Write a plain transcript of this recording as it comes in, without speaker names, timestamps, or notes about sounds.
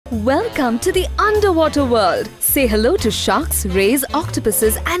Welcome to the underwater world. Say hello to sharks, rays,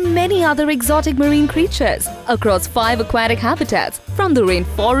 octopuses and many other exotic marine creatures across 5 aquatic habitats from the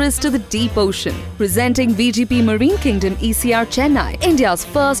rainforest to the deep ocean. Presenting VGP Marine Kingdom ECR Chennai, India's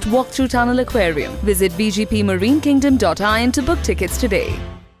first walk-through tunnel aquarium. Visit vgpmarinekingdom.in to book tickets today.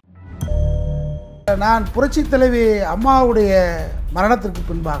 நான் புரட்சி தலைவி அம்மாவுடைய மரணத்திற்கு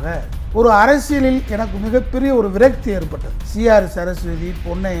பின்பாக ஒரு அரசியலில் எனக்கு மிகப்பெரிய ஒரு விரக்தி ஏற்பட்டது. சிஆர் சரஸ்வதி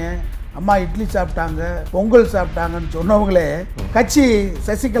பொன்னையன் அம்மா இட்லி சாப்பிட்டாங்க, பொங்கல் சாப்பிட்டாங்கன்னு சொன்னவங்களே கட்சி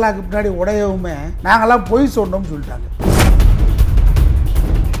சசிகலாவுக்கு பின்னாடி உடையவுமே நாங்கெல்லாம் பொய் சொன்னோம்னு சொல்லிட்டாங்க.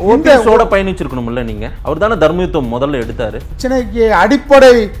 ஓபிஎஸோட பயணிச்சிருக்கணும்ல நீங்க. அவர் தானே தர்மயுத்தம் முதல்ல எடுத்தாரு. பிரச்சனைக்கு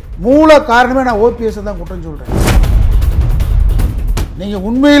அடிப்படை மூல காரணமே நான் ஓபிஎஸ் தான் குற்றம் சொல்றேன். நீங்க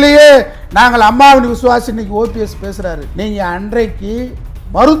உண்மையிலேயே நாங்கள் அம்மாவின் விசுவாசி இன்னைக்கு ஓபிஎஸ் பேசுறாரு. நீங்க அன்றைக்கு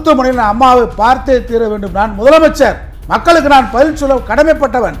மருத்துவமனையில் அம்மாவை பார்த்தே தீர வேண்டும், நான் முதலமைச்சர், மக்களுக்கு நான் பதில் சொல்ல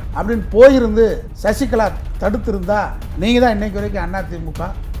கடமைப்பட்டவன் அப்படின்னு போயிருந்து சசிகலா தடுத்திருந்தா நீங்க தான் இன்னைக்கு வரைக்கும் அதிமுக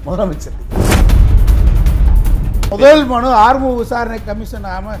முதலமைச்சர். முதல் மனு ஆர்மு விசாரணை கமிஷன்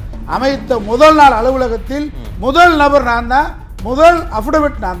அமைத்த முதல் நாள் அலுவலகத்தில் முதல் நபர் நான் தான், முதல்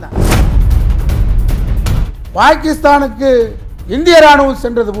அஃபிடவிட் நான் தான். பாகிஸ்தானுக்கு இந்திய ராணுவம்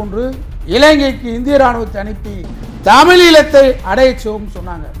சென்றது போன்று இலங்கைக்கு இந்திய ராணுவத்தை அனுப்பி தமிழீழத்தை அடையச்சோம்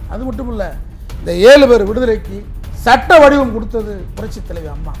சொன்னாங்க. அது மட்டும் இல்ல, இந்த 7 பேர் விடுதலைக்கு சட்ட வடிவம் கொடுத்தது புரட்சி தலைவி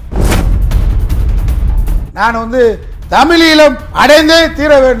அம்மா. நான் தமிழீழம் அடைந்தே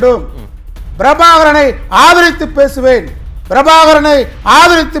தீர வேண்டும், பிரபாகரனை ஆதரித்து பேசுவேன், பிரபாகரனை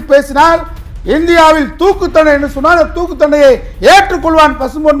ஆதரித்து பேசினால் இந்தியாவில் தூக்கு தண்டனை என்று சொன்னால் தூக்கு தண்டனையை ஏற்றுக்கொள்வான்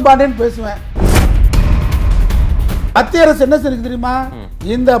பசும்பொன் பாண்டியன் பேசுவேன். மத்திய அரசு என்ன செய்யுது தெரியுமா?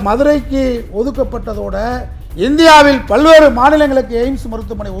 இந்த மதுரைக்கு ஒதுக்கப்பட்டதோட இந்தியாவில் பல்வேறு மாநிலங்களுக்கு எய்ம்ஸ்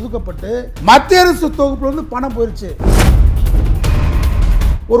மருத்துவமனை ஒதுக்கப்பட்டு மத்திய அரசு தொகுப்புல பணம் போயிருச்சு.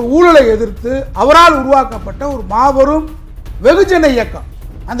 ஒரு ஊழலை எதிர்த்து அவரால் உருவாக்கப்பட்ட ஒரு மாபெரும் வெகுஜன இயக்கம்,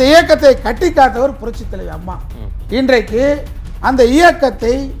 அந்த இயக்கத்தை கட்டி காத்தவர் புரட்சி தலைவி அம்மா. இன்றைக்கு அந்த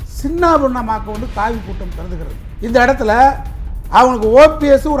இயக்கத்தை சின்னாபின்னமாக்க காவி கூட்டம் கருதுகிறது. இந்த இடத்துல அவங்களுக்கு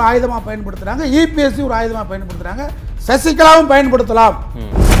ஓபிஎஸ் ஒரு ஆயுதமா பயன்படுத்துறாங்க, இபிஎஸ் ஒரு ஆயுதமா பயன்படுத்துறாங்க, சசிகலாவும் பயன்படுத்தலாம்.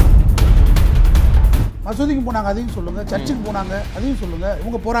 மசூதிக்கு போனாங்க அதையும் சொல்லுங்க, சர்ச்சுக்கு போனாங்க அதையும் சொல்லுங்க.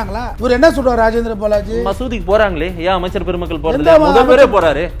 இவங்க போறாங்களா? இவர் என்ன சொல்றாரு? ராஜேந்திர பாலாஜி மசூதிக்கு போறாங்களே, ஏன் அமைச்சர் பெருமக்கள் போறது? முதல்வரே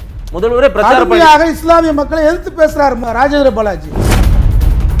போறாரு, முதல்வரே பிரச்சாரமாக இஸ்லாமிய மக்களை எதிர்த்து பேசுறாரு ராஜேந்திர பாலாஜி.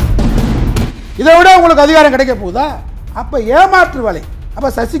 இதை விட உங்களுக்கு அதிகாரம் கிடைக்க போகுதா? அப்ப ஏமாற்று வேலை. அப்ப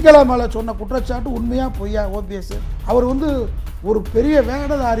சசிகலா மேல சொன்ன குற்றச்சாட்டு உண்மையா பொய்யா? ஓபிஎஸ் அவர் ஒரு பெரிய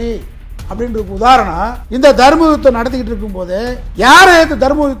வேடதாரி அப்படின்றது உதாரணம். இந்த தர்ம யுத்தம் நடத்திக்கிட்டு இருக்கும் போது யாரை எதிர்த்து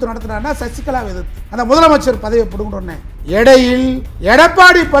தர்ம யுத்தம் நடத்தினா சசிகலா எதிர்த்து அந்த முதலமைச்சர் பதவியை பிடுங்கணும்னு இடையில்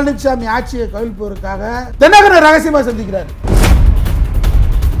எடப்பாடி பழனிசாமி ஆட்சியை கவிழ்ப்பதற்காக தினகரனை ரகசியமா சந்திக்கிறார்.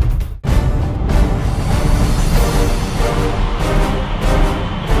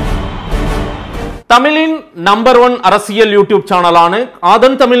 தமிழின் நம்பர் 1 அரசியல் யூடியூப் சேனலான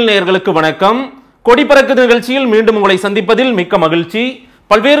ஆதன் தமிழ் நேயர்களுக்கு வணக்கம். கொடி பறக்குது நிகழ்ச்சியில் மீண்டும் உங்களை சந்திப்பதில் மிக்க மகிழ்ச்சி.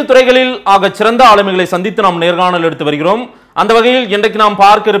 பல்வேறு துறைகளில் ஆக சிறந்த ஆளுமைகளை சந்தித்து நாம் நேர்காணல் எடுத்து வருகிறோம். அந்த வகையில் இன்றைக்கு நாம்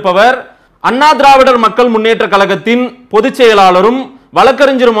பார்க்க இருப்பவர் அண்ணா திராவிடர் மக்கள் முன்னேற்ற கழகத்தின் பொதுச் செயலாளரும்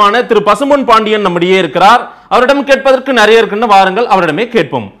வழக்கறிஞருமான திரு பசும்பொன் பாண்டியன் நம்மிடையே இருக்கிறார். அவரிடம் கேட்பதற்கு நிறைய இருக்குன்னு வாருங்கள், அவரிடமே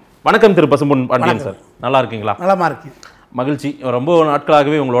கேட்போம். வணக்கம் திரு பசும்பொன் பாண்டியன் சார், நல்லா இருக்கீங்களா? நலமா இருக்கேன், மகிழ்ச்சி. ரொம்ப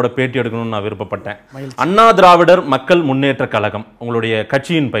நாட்களாகவே உங்களோட பேட்டி எடுக்கணும்னு நான் விருப்பப்பட்டேன். அண்ணா திராவிடர் மக்கள் முன்னேற்ற கழகம் உங்களுடைய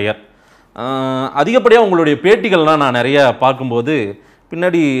கட்சியின் பெயர். அதிகப்படியாக உங்களுடைய பேட்டிகள்லாம் நான் நிறைய பார்க்கும்போது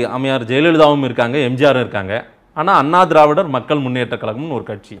பின்னாடி அம்மையார் ஜெயலலிதாவும் இருக்காங்க, எம்ஜிஆரும் இருக்காங்க. ஆனால் அண்ணா திராவிடர் மக்கள் முன்னேற்ற கழகம்னு ஒரு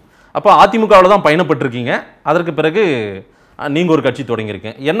கட்சி. அப்போ அதிமுகவில் தான் பயணப்பட்டிருக்கீங்க, அதற்கு பிறகு நீங்கள் ஒரு கட்சி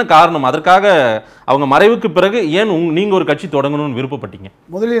தொடங்கியிருக்கீங்க. என்ன காரணம்? அதற்காக அவங்க மறைவுக்கு பிறகு ஏன் நீங்கள் ஒரு கட்சி தொடங்கணும்னு விருப்பப்பட்டீங்க?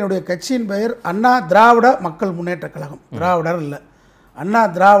 முதலில் என்னுடைய கட்சியின் பெயர் அண்ணா திராவிட மக்கள் முன்னேற்ற கழகம். திராவிடர் இல்லை, அண்ணா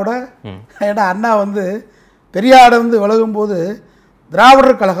திராவிட. ஏன்னா அண்ணா பெரியார் விலகும் போது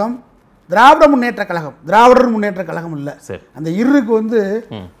திராவிடர் கழகம், திராவிட முன்னேற்ற கழகம், திராவிடர் முன்னேற்ற கழகம் இல்லை. அந்த இருக்கு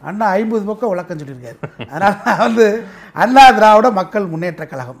அண்ணா 50 பக்கம் விளக்கம் சொல்லியிருக்காரு. அதனால அண்ணா திராவிட மக்கள் முன்னேற்ற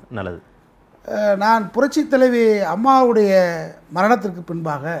கழகம். நல்லது. நான் புரட்சி தலைவி அம்மாவுடைய மரணத்திற்கு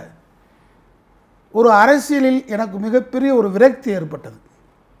பின்பாக ஒரு அரசியலில் எனக்கு மிகப்பெரிய ஒரு விரக்தி ஏற்பட்டது.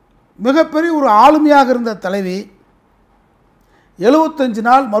 மிகப்பெரிய ஒரு ஆளுமையாக இருந்த தலைவி 75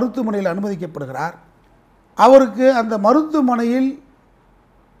 நாள் மருத்துவமனையில் அனுமதிக்கப்படுகிறார். அவருக்கு அந்த மருத்துவமனையில்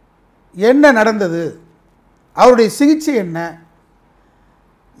என்ன நடந்தது, அவருடைய சிகிச்சை என்ன,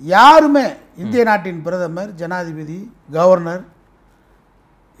 யாருமே இந்திய நாட்டின் பிரதமர், ஜனாதிபதி, கவர்னர்,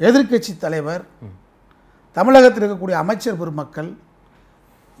 எதிர்க்கட்சி தலைவர், தமிழகத்தில் இருக்கக்கூடிய அமைச்சர் பெருமக்கள்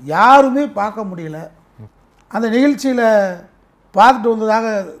யாருமே பார்க்க முடியல. அந்த நிகழ்ச்சியில் பார்த்துட்டு வந்ததாக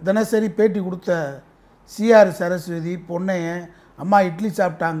தினசரி பேட்டி கொடுத்த சிஆர் சரஸ்வதி பொன்னையன் அம்மா இட்லி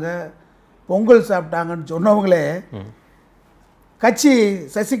சாப்பிட்டாங்க பொங்கல் சாப்பிட்டாங்கன்னு சொன்னவங்களே கட்சி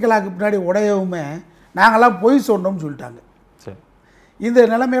சசிகலாவுக்கு பின்னாடி உடையவுமே நாங்கள்லாம் பொய் சொன்னோம்னு சொல்லிட்டாங்க. இந்த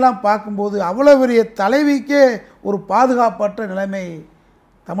நிலைமையெல்லாம் பார்க்கும்போது அவ்வளோ பெரிய தலைவிக்கே ஒரு பாதுகாப்பற்ற நிலைமை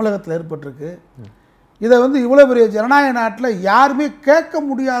தமிழகத்தில் ஏற்பட்டிருக்கு. இதை இவ்வளோ பெரிய ஜனநாயக நாட்டில் யாருமே கேட்க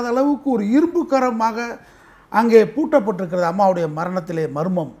முடியாத அளவுக்கு ஒரு இரும்புக்கரமாக அங்கே பூட்டப்பட்டிருக்கிறது அம்மாவுடைய மரணத்திலே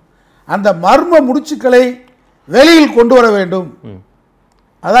மர்மம். அந்த மர்ம முடிச்சுக்களை வெளியில் கொண்டு வர வேண்டும்,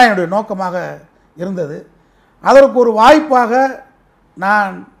 அதுதான் என்னுடைய நோக்கமாக இருந்தது. அதற்கு ஒரு வாய்ப்பாக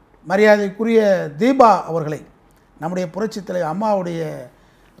நான் மரியாதைக்குரிய தீபா அவர்களை, நம்முடைய புரட்சித் தலைவர் அம்மாவுடைய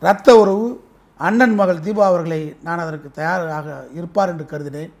இரத்த உறவு அண்ணன் மகள் தீபா அவர்களை நான் அதற்கு தயாராக இருப்பார் என்று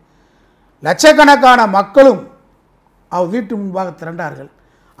கருதினேன். லட்சக்கணக்கான மக்களும் அவர் வீட்டு முன்பாக திரண்டார்கள்.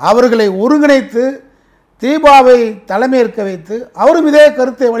 அவர்களை ஒருங்கிணைத்து தீபாவை தலைமையேற்க வைத்து அவரும் இதே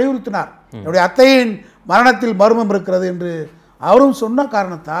கருத்தை வலியுறுத்தினார். என்னுடைய அத்தையின் மரணத்தில் மர்மம் இருக்கிறது என்று அவரும் சொன்ன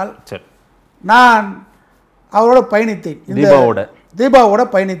காரணத்தால் நான் அவரோட பயணித்தேன். தீபாவோட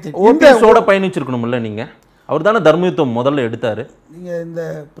பயணித்தேன். பயணிச்சிருக்கணும்ல நீங்க? அவர் தானே தர்மயுத்தம் முதல்ல எடுத்தாரு. நீங்க இந்த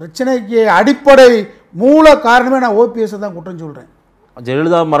பிரச்சனைக்கு அடிப்படை மூல காரணமே நான் ஓபிஎஸ் தான் குற்றம் சொல்றேன்.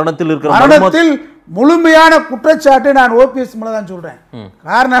 ஜெயலலிதா மரணத்தில் முழுமையான குற்றச்சாட்டை நான் ஓபிஎஸ் மேல தான் சொல்றேன்.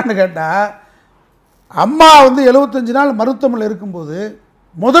 காரணம்னு கேட்டா, அம்மா 75 நாள் மருத்துவமனையில் இருக்கும்போது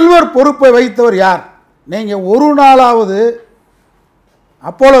முதல்வர் பொறுப்பை வைத்தவர் யார்? நீங்க ஒரு நாளாவது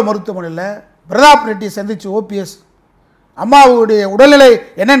அப்போலோ மருத்துவமனையில் பிரதாப் ரெட்டி சந்திச்சு ஓபிஎஸ் அம்மாவுடைய உடல்நிலை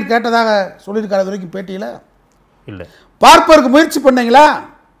என்னன்னு கேட்டதாக சொல்லியிருக்காரு வரைக்கும் பேட்டியில் இல்லை. பார்ப்பதற்கு முயற்சி பண்ணீங்களா?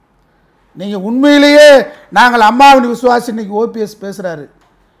 நீங்கள் உண்மையிலேயே நாங்கள் அம்மாவின் விசுவாசி இன்னைக்கு ஓபிஎஸ் பேசுகிறாரு.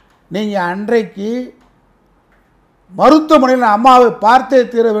 நீங்கள் அன்றைக்கு மருத்துவமனையில் அம்மாவை பார்த்தே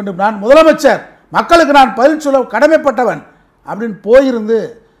தீர வேண்டும், நான் முதலமைச்சர், மக்களுக்கு நான் பதில் சொல்ல கடமைப்பட்டவன் அப்படின்னு போயிருந்து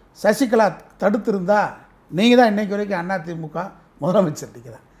சசிகலா தடுத்திருந்தா நீங்கள் தான் இன்னைக்கு வரைக்கும் அதிமுக முதலமைச்சர்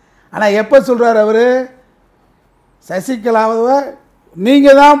தான். ஆனால் எப்போ சொல்கிறார் அவர்? சசிகலாவை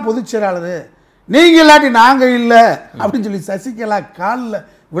நீங்கள் தான் பொதுச் செயலாளர், நீங்கள் இல்லாட்டி நாங்கள் இல்லை அப்படின்னு சொல்லி சசிகலா காலில்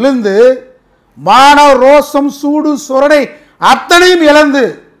விழுந்து மானவ ரோசம் சூடு சொரணை அத்தனையும் இழந்து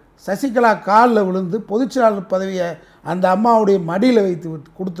சசிகலா காலில் விழுந்து பொதுச் செயலாளர் பதவியை அந்த அம்மாவுடைய மடியில் வைத்து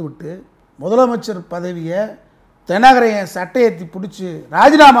கொடுத்து விட்டு முதலமைச்சர் பதவியை தென்னகரையன் சட்டையத்தி பிடிச்சி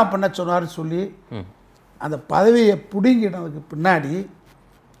ராஜினாமா பண்ண சொன்னார் சொல்லி அந்த பதவியை பிடுங்கினதுக்கு பின்னாடி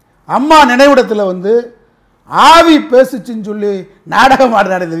அம்மா நினைவிடத்தில் ஆவி பேசுச்சுன்னு சொல்லி நாடகம்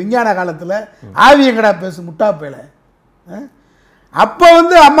ஆடுறாரு. இந்த விஞ்ஞான காலத்தில் ஆவி எங்கடா பேசு முட்டாப்பேல. அப்போ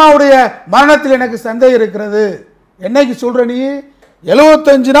அம்மாவுடைய மரணத்தில் எனக்கு சந்தேகம் இருக்கிறது. என்னைக்கு சொல்கிற நீ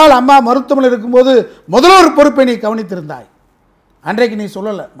 75 நாள் அம்மா மருத்துவமனையில் இருக்கும்போது முதல்வர் பொறுப்பை நீ கவனித்திருந்தாய். அன்றைக்கு நீ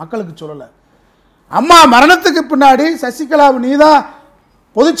சொல்லலை, மக்களுக்கு சொல்லலை. அம்மா மரணத்துக்கு பின்னாடி சசிகலாவை நீ தான்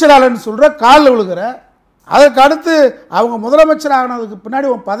பொதுச்செயலாளர்னு சொல்கிற, காலில் விழுகிற. அதற்கு அடுத்து அவங்க முதலமைச்சர் ஆகினதுக்கு பின்னாடி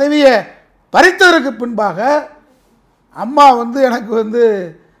உன் பதவியை பறித்ததற்கு பின்பாக அம்மா எனக்கு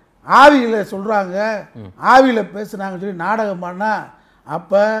ஆவியில் சொல்கிறாங்க, ஆவியில் பேசுனாங்கன்னு சொல்லி நாடகம் பண்ணால்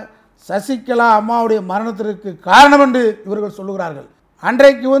அப்போ சசிகலா அம்மாவுடைய மரணத்திற்கு காரணம் என்று இவர்கள் சொல்லுகிறார்கள்.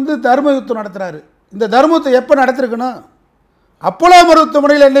 அன்றைக்கு தர்ம யுத்தம் நடத்துகிறாரு. இந்த தர்மத்தை எப்போ நடத்திருக்கணும்? அப்போலோ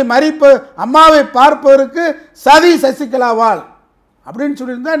மருத்துவமனையில் என்னை அம்மாவை பார்ப்பதற்கு சதி சசிகலாவால் அப்படின்னு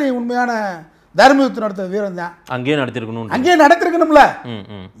சொல்லியிருந்தா நீ உண்மையான தர்ம யுத்தம் நடத்த வீரன் தான். அங்கேயே நடத்திருக்கணும். அங்கேயே நடத்திருக்கணும்ல.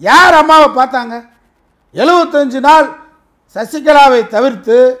 யார் அம்மாவை பார்த்தாங்க? 75 நாள் சசிகலாவை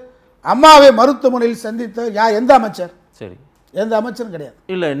தவிர்த்து அம்மாவை மருத்துவமனையில் சந்தித்த எந்த அமைச்சர்? சரி, எந்த அமைச்சரும் கிடையாது.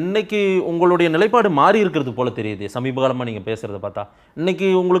 இல்லை, இன்னைக்கு உங்களுடைய நிலைப்பாடு மாறி இருக்கிறது போல தெரியுது. சமீப காலமாக நீங்கள் பேசுறத பார்த்தா இன்னைக்கு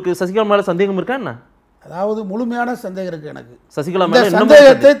உங்களுக்கு சசிகலா மேலே சந்தேகம் இருக்கா என்ன? அதாவது முழுமையான சந்தேகம் இருக்கு எனக்கு. சசிகலா மேலே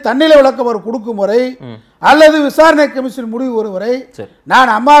சந்தேகத்தை தன்னிலை விளக்கம் அவர் கொடுக்கும் வரை அல்லது விசாரணை கமிஷன் முடிவு ஒரு வரை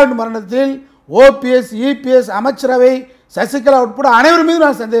நான் அம்மாவின் மரணத்தில் ஓபிஎஸ் இபிஎஸ் அமைச்சரவை சசிகலா உட்பட அனைவரும் மீது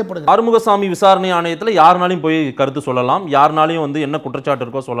நான் சந்தேகப்படுகிறேன். ஆறுமுகசாமி விசாரணை ஆணையத்தில் யாருனாலையும் போய் கருத்து சொல்லலாம், யாருனாலையும் என்ன குற்றச்சாட்டு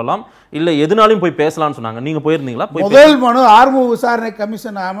இருக்கோ சொல்லலாம், இல்லை எதுனாலையும் போய் பேசலாம்னு சொன்னாங்க. நீங்க போயிருந்தீங்களா? முதல் மனு ஆறுமுக விசாரணை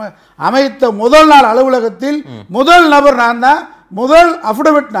கமிஷன் அமைத்த முதல் நாள் அலுவலகத்தில் முதல் நபர் நான் தான், முதல்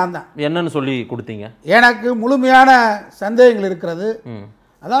அஃபிடவிட் நான் தான். என்னன்னு சொல்லி கொடுத்தீங்க? எனக்கு முழுமையான சந்தேகங்கள் இருக்கிறது.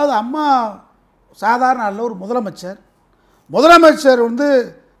 அதாவது அம்மா சாதாரண அல்ல, ஒரு முதலமைச்சர். முதலமைச்சர்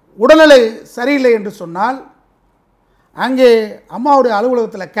உடல்நிலை சரியில்லை என்று சொன்னால் அங்கே அம்மாவுடைய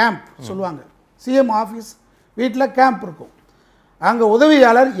அலுவலகத்தில் கேம்ப் சொல்லுவாங்க. சிஎம் ஆஃபீஸ் வீட்டில் கேம்ப் இருக்கும். அங்கே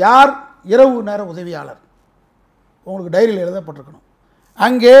உதவியாளர் யார்? இரவு நேர உதவியாளர். உங்களுக்கு டைரியில் எழுதப்பட்டிருக்கணும்.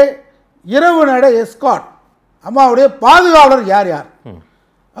 அங்கே இரவு நேர எஸ்கார்ட் அம்மாவுடைய பாதுகாவலர் யார் யார்?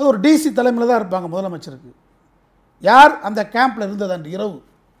 அது ஒரு டிசி தலைமையில் தான் இருப்பாங்க முதலமைச்சருக்கு. யார் அந்த கேம்பில் இருந்தது அன்று இரவு?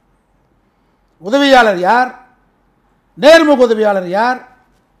 உதவியாளர் யார்? நேர்முக உதவியாளர் யார்,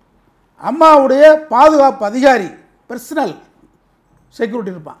 அம்மாவுடைய பாதுகாப்பு அதிகாரி பர்சனல்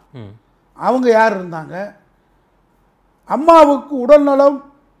செக்யூரிட்டி இருப்பான், அவங்க யார் இருந்தாங்க, அம்மாவுக்கு உடல்நலம்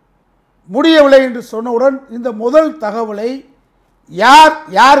முடியவில்லை என்று சொன்னவுடன் இந்த முதல் தகவலை யார்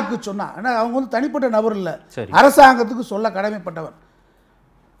யாருக்கு சொன்னார்? ஏன்னா அவங்க வந்து தனிப்பட்ட நபர் இல்லை, அரசாங்கத்துக்கு சொல்ல கடமைப்பட்டவர்.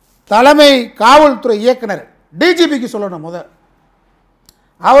 தலைமை காவல்துறை இயக்குனர் டிஜிபிக்கு சொல்லணும்.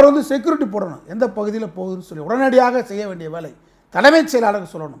 அவர் வந்து செக்யூரிட்டி போடணும், எந்த பகுதியில் போகுதுன்னு சொல்லி உடனடியாக செய்ய வேண்டிய வேலை தலைமைச்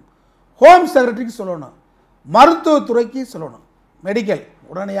செயலாளருக்கு சொல்லணும், ஹோம் செக்ரட்டரிக்கு சொல்லணும், மருத்துவத்துறைக்கு சொல்லணும், மெடிக்கல்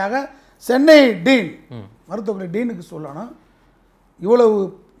உடனடியாக சென்னை டீன் மருத்துவத்துறை டீனுக்கு சொல்லணும். இவ்வளவு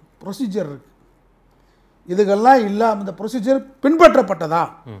ப்ரொசீஜர் இருக்கு. இதுக்கெல்லாம் இல்லாமல் இந்த ப்ரொசீஜர் பின்பற்றப்பட்டதா?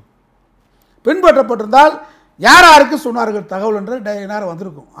 பின்பற்றப்பட்டிருந்தால் யார் யாருக்கு சொன்னார்கள் தகவல் என்ற நேரம்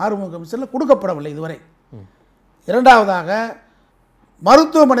வந்திருக்கும். ஆறுமுக கமிஷனில் கொடுக்கப்படவில்லை இதுவரை. இரண்டாவதாக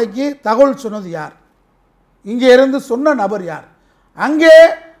மருத்துவமனைக்கு தகவல் சொன்னது யார், இங்கே இருந்து சொன்ன நபர் யார், அங்கே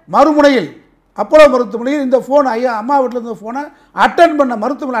மறுமுனையில் அப்போலோ மருத்துவமனையில் இந்த ஃபோன் ஐயா அம்மா வீட்டில் இருந்த ஃபோனை அட்டன் பண்ண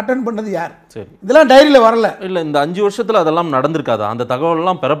மருத்துவமனை அட்டன் பண்ணது யார்? இதெல்லாம் டைரியில் வரல. இல்லை, இந்த 5 வருஷத்தில் அதெல்லாம் நடந்திருக்காதா? அந்த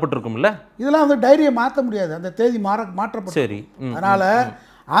தகவல்லாம் பெறப்பட்டிருக்கும் இல்லை? இதெல்லாம் வந்து டைரியை மாற்ற முடியாது, அந்த தேதி மாற்றப்படும். சரி, அதனால்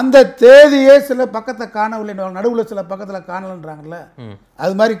அந்த தேதியே சில பக்கத்தை காணவில்லை, நடுவில் சில பக்கத்தில் காணலைன்றாங்கல்ல,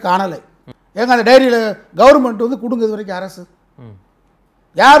 அது மாதிரி காணலை. ஏங்க அந்த டைரியில் கவர்மெண்ட் வந்து கொடுங்க இது வரைக்கும் அரசு.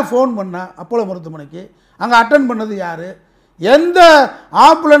 யார் ஃபோன் பண்ணா அப்போலோ மருத்துவமனைக்கு, அங்கே அட்டன் பண்ணது யார், எந்த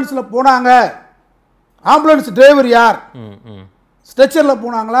ஆம்புலன்ஸில் போனாங்க, ஆம்புலன்ஸ் டிரைவர் யார், ஸ்ட்ரெச்சரில்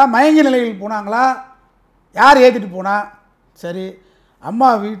போனாங்களா, மயங்கி நிலையில் போனாங்களா, யார் ஏற்றிட்டு போனா? சரி, அம்மா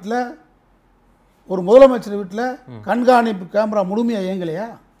வீட்டில் ஒரு முதலமைச்சர் வீட்டில் கண்காணிப்பு கேமரா முழுமையாக இயங்கலையா?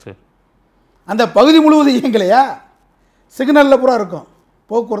 அந்த பகுதி முழுவதும் இயங்கலையா? சிக்னலில் பூரா இருக்கும்,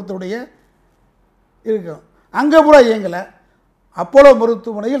 போக்குவரத்துடைய இருக்கும், அங்கே பூரா இயங்கலை. அப்போலோ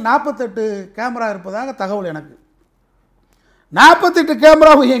மருத்துவமனையில் 48 கேமரா இருப்பதாக தகவல் எனக்கு. 48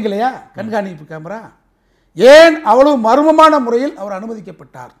 கேமராவும் இயங்கலையா கண்காணிப்பு கேமரா? ஏன் அவ்வளவு மர்மமான முறையில் அவர்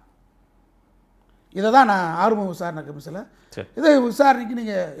அனுமதிக்கப்பட்டார்? இதை தான் நான் ஆர்வ விசாரணை கமிஷனில் இதை விசாரணைக்கு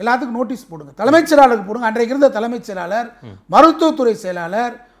நீங்கள் எல்லாத்துக்கும் நோட்டீஸ் போடுங்க, தலைமைச் செயலாளருக்கு போடுங்க. அன்றைக்கு இருந்த தலைமைச் செயலாளர், மருத்துவத்துறை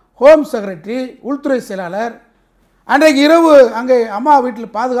செயலாளர், ஹோம் செக்ரட்டரி, உள்துறை செயலாளர், அன்றைக்கு இரவு அங்கே அம்மா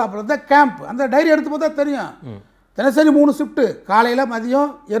வீட்டில் பாதுகாப்பு இருந்த கேம்ப், அந்த டைரி எடுத்து பார்த்தா தெரியும். தினசரி 3 ஷிஃப்ட்டு, காலையில்,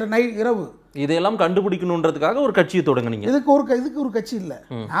 மதியம், இரவு. இதையெல்லாம் கண்டுபிடிக்கணுன்றதுக்காக ஒரு கட்சியை தொடங்குனீங்க. இதுக்கு ஒரு கட்சி இல்லை.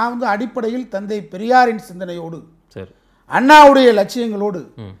 நான் வந்து அடிப்படையில் தந்தை பெரியாரின் சிந்தனையோடு, அண்ணாவுடைய லட்சியங்களோடு,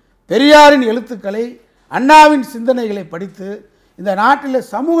 பெரியாரின் எழுத்துக்களை, அண்ணாவின் சிந்தனைகளை படித்து இந்த நாட்டில்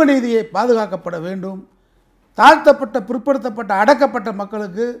சமூக நீதியை பாதுகாக்கப்பட வேண்டும், தாழ்த்தப்பட்ட பிற்படுத்தப்பட்ட அடக்கப்பட்ட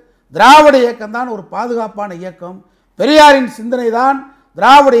மக்களுக்கு திராவிட இயக்கம் தான் ஒரு பாதுகாப்பான இயக்கம், பெரியாரின் சிந்தனை தான்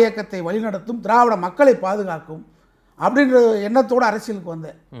திராவிட இயக்கத்தை வழிநடத்தும், திராவிட மக்களை பாதுகாக்கும் அப்படின்ற எண்ணத்தோடு அரசியலுக்கு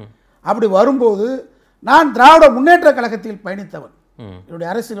வந்தேன். அப்படி வரும்போது நான் திராவிட முன்னேற்ற கழகத்தில் பயணித்தவன். என்னுடைய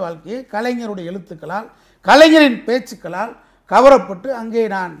அரசியல் வாழ்க்கையை கலைஞருடைய எழுத்துக்களால், கலைஞரின் பேச்சுக்களால் கவரப்பட்டு அங்கே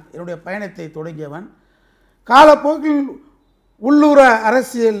நான் என்னுடைய பயணத்தை தொடங்கியவன். காலப்போக்கில் உள்ளூர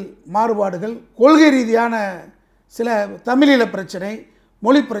அரசியல் மாறுபாடுகள், கொள்கை ரீதியான சில தமிழீழ பிரச்சனை,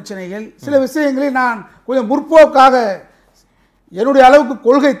 மொழி பிரச்சனைகள், சில விஷயங்களில் நான் கொஞ்சம் முற்போக்காக, என்னுடைய அளவுக்கு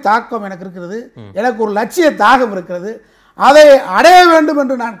கொள்கை தாக்கம் எனக்கு இருக்கிறது, எனக்கு ஒரு லட்சிய தாகம் இருக்கிறது, அதை அடைய வேண்டும்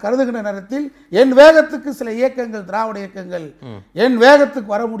என்று நான் கருதுகின்ற நேரத்தில் என் வேகத்துக்கு சில இயக்கங்கள், திராவிட இயக்கங்கள் என்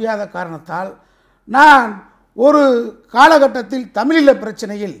வேகத்துக்கு வர முடியாத காரணத்தால் நான் ஒரு காலகட்டத்தில் தமிழீழ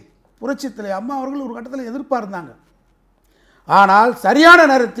பிரச்சனையில் புரட்சித் தலைவர் அம்மா அவர்கள் ஒரு கட்டத்தில் எதிர்பார்த்தாங்க. ஆனால் சரியான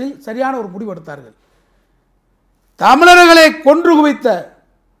நேரத்தில் சரியான ஒரு முடிவு எடுத்தார்கள். தமிழர்களை கொன்று குவித்த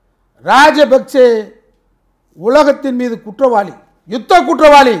ராஜபக்சே உலகத்தின் மீது குற்றவாளி, யுத்த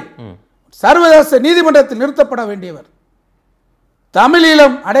குற்றவாளி, சர்வதேச நீதிமன்றத்தில் நிறுத்தப்பட வேண்டியவர்,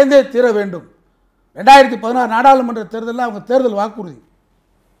 தமிழீழம் அடைந்தே தீர வேண்டும். 2016 நாடாளுமன்ற தேர்தலில் அவங்க தேர்தல் வாக்குறுதி,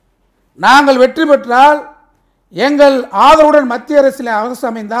 நாங்கள் வெற்றி பெற்றால், எங்கள் ஆதரவுடன் மத்திய அரசில் அரசு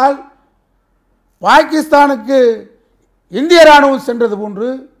அமைந்தால், பாகிஸ்தானுக்கு இந்திய ராணுவம் சென்றது போன்று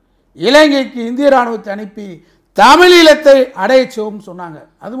இலங்கைக்கு இந்திய ராணுவத்தை அனுப்பி தமிழீழத்தை அடைய செய்வோம் சொன்னாங்க.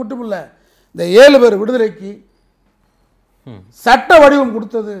 அது மட்டும் இல்லை, இந்த 7 பேர் விடுதலைக்கு சட்ட வடிவம்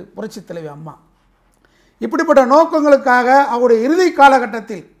கொடுத்தது புரட்சித் தலைவி அம்மா. இப்படிப்பட்ட நோக்கங்களுக்காக அவருடைய இறுதி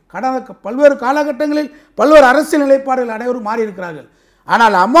காலகட்டத்தில், கடந்த பல்வேறு காலகட்டங்களில் பல்வேறு அரசியல் நிலைப்பாடுகள் அனைவரும் மாறி இருக்கிறார்கள்.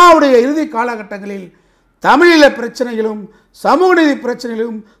 ஆனால் அம்மாவுடைய இறுதி காலகட்டங்களில் தமிழீழ பிரச்சனைகளும் சமூக நீதி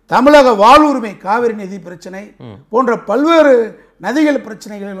பிரச்சனைகளும், தமிழக வாழ்வுரிமை காவிரி நிதி பிரச்சனை போன்ற பல்வேறு நதிகள்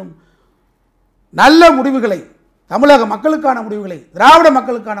பிரச்சனைகளிலும் நல்ல முடிவுகளை, தமிழக மக்களுக்கான முடிவுகளை, திராவிட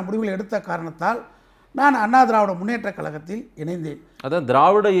மக்களுக்கான முடிவுகளை எடுத்த காரணத்தால் நான் அண்ணா திராவிட முன்னேற்ற கழகத்தில் இணைந்தேன். அதான்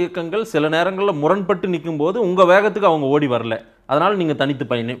திராவிட இயக்கங்கள் சில நேரங்களில் முரண்பட்டு நிற்கும் போது உங்க வேகத்துக்கு அவங்க ஓடி வரல, அதனால நீங்க தனித்து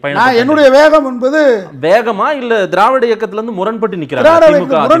நான் என்னுடைய வேகம் என்பது வேகமா இல்ல திராவிட இயக்கத்துல இருந்து முரண்பட்டு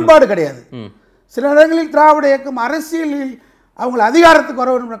நிக்கிறாங்க. முரண்பாடு கிடையாது. சில இடங்களில் திராவிட இயக்கம் அரசியலில் அவங்கள் அதிகாரத்துக்கு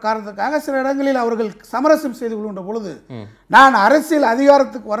வர வேண்டும் காரணத்துக்காக சில இடங்களில் அவர்கள் சமரசம் செய்து கொள்கின்ற பொழுது நான் அரசியல்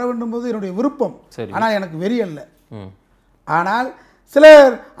அதிகாரத்துக்கு வர வேண்டும் போது என்னுடைய விருப்பம். ஆனால் எனக்கு வெறி அல்ல. ஆனால்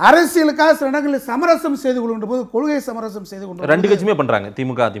சிலர் அரசியலுக்காக சில இடங்களில் சமரசம் செய்து கொள்கின்ற போது கொள்கை சமரசம் செய்து கொண்டு ரெண்டு கட்சியுமே பண்றாங்க.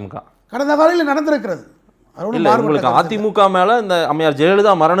 திமுக அதிமுக கடந்த காலையில் நடந்திருக்கிறது. உங்களுக்கு அதிமுக மேல இந்த அம்மையார்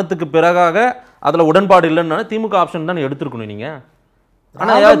ஜெயலலிதா மரணத்துக்கு பிறகாக அதுல உடன்பாடு இல்லைன்னு திமுக ஆப்ஷன் தான் எடுத்துருக்கணும் நீங்க.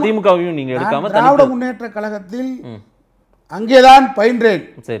 ஆனா திமுகவையும் நீங்க எடுக்காம திராவிட முன்னேற்ற கழகத்தில் அங்கேதான் பயின்றேன்,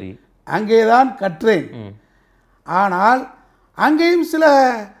 சரி, அங்கேதான் கற்றேன். ஆனால் அங்கேயும் சில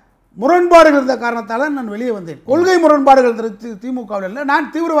முரண்பாடுகள் இருந்த காரணத்தால் நான் வெளியே வந்தேன். கொள்கை முரண்பாடுகள் திமுகவில் இல்லை. நான்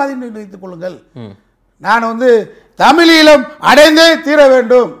தீவிரவாதி என்று வைத்துக் கொள்ளுங்கள். நான் தமிழீழம் அடைந்தே தீர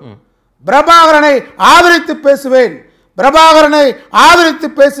வேண்டும், பிரபாகரனை ஆதரித்து பேசுவேன். பிரபாகரனை ஆதரித்து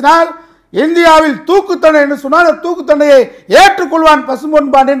பேசினால் இந்தியாவில் தூக்கு தண்டனை என்று சொன்னால் தூக்கு தண்டையை ஏற்றுக்கொள்வான்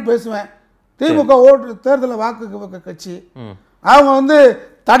பசும்பொன் பாண்டியன் பேசுவேன். திமுக ஓட்டு தேர்தல் வாக்கு கட்சி அவங்க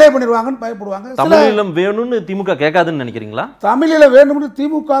தடை பண்ணிடுவாங்கன்னு பயப்படுவாங்க. தமிழீழம் வேணும்னு திமுக கேட்காதுன்னு நினைக்கிறீங்களா? தமிழீழம் வேணும்னு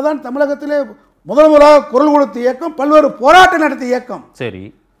திமுக தான் தமிழகத்திலே முதலாக குரல் கொடுத்த இயக்கம், பல்வேறு போராட்டம் நடத்திய இயக்கம். சரி,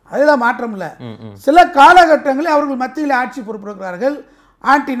 அதெல்லாம் மாற்றம் இல்லை. சில காலகட்டங்களில் அவர்கள் மத்தியில் ஆட்சி பொறுப்பெடுக்கிறார்கள்.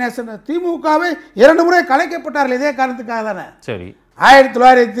 ஆன்டி நேஷன் திமுகவை 2 முறை கலைக்கப்பட்டார்கள். இதே காரணத்துக்காக தானே. சரி,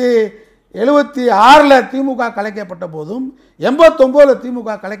 1976 திமுக கலைக்கப்பட்ட போதும் 89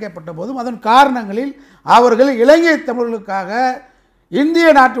 திமுக கலைக்கப்பட்ட போதும் அதன் காரணங்களில் அவர்கள் இலங்கை தமிழர்களுக்காக இந்திய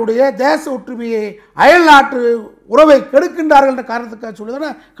நாட்டுடைய தேச ஒற்றுமையை அயல் நாட்டு உறவை கெடுக்கின்றார்கள் என்ற காரணத்துக்காக சொல்லிதானே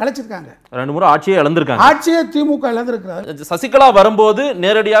கலைச்சிருக்காங்க. 2 முறை ஆட்சியை இழந்திருக்காங்க. ஆட்சியை திமுக இழந்திருக்கிறார். சசிகலா வரும்போது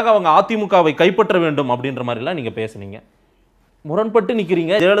நேரடியாக அவங்க அதிமுகவை கைப்பற்ற வேண்டும் அப்படின்ற மாதிரிலாம் நீங்க பேசுனீங்க. முரண்பட்டு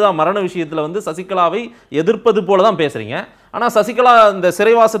நிக்கிறீங்க. ஜெயலலிதா மரண விஷயத்துல சசிகலாவை எதிர்ப்பது போல தான் பேசுறீங்க. ஆனா சசிகலா இந்த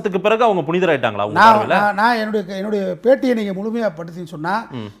சிறைவாசத்துக்கு பிறகு அவங்க புனிதராயிட்டாங்களா? நான் என்னுடைய பேட்டியை நீங்க முழுமையா படித்தீங்கன்னு சொன்னா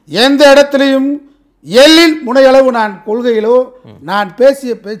எந்த இடத்திலையும் எல்லின் முனையளவு நான் கொள்கையிலோ நான்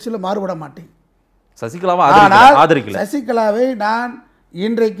பேசிய பேச்சிலோ மாறுபட மாட்டேன். சசிகலாவை ஆதரிக்கல. சசிகலாவை நான்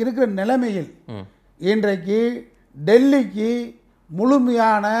இன்றைக்கு இருக்கிற நிலைமையில் இன்றைக்கு டெல்லிக்கு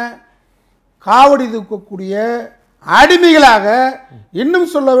முழுமையான காவடி தூக்கக்கூடிய அடிமைகளாக,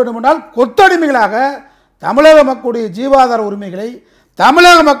 இன்னும் சொல்ல வேண்டுமென்றால் கொத்தடிமைகளாக தமிழக மக்களுடைய ஜீவாதார உரிமைகளை,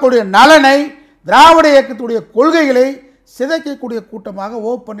 தமிழக மக்களுடைய நலனை, திராவிட இயக்கத்துடைய கொள்கைகளை சிதைக்கக்கூடிய கூட்டமாக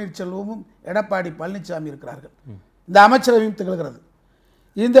ஓ பன்னீர்செல்வமும் எடப்பாடி பழனிசாமி இருக்கிறார்கள். இந்த அமைச்சரவையும் திகழ்கிறது.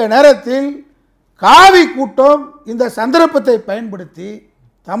 இந்த நேரத்தில் காவி கூட்டம் இந்த சந்தர்ப்பத்தை பயன்படுத்தி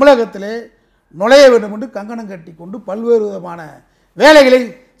தமிழகத்திலே நுழைய வேண்டும் என்று கங்கணம் கட்டி கொண்டு பல்வேறு விதமான வேலைகளை,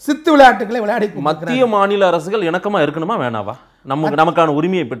 சித்து விளையாட்டுகளை விளையாடி மத்திய மாநில அரசுகள் இணக்கமா இருக்கணுமா வேணாவா? நமக்கான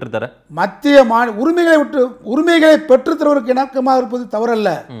உரிமையை பெற்றுத்தர மத்திய உரிமைகளை பெற்றுத்தருவதற்கு இணக்கமாக இருப்பது தவறல்ல.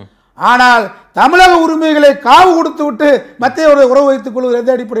 ஆனால் தமிழக உரிமைகளை காவு கொடுத்து விட்டு மத்திய உறவு வைத்துக் கொள்வது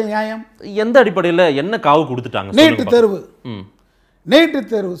எந்த அடிப்படையில் நியாயம்? எந்த அடிப்படையில் என்ன காவு கொடுத்துட்டாங்க? நீட்டு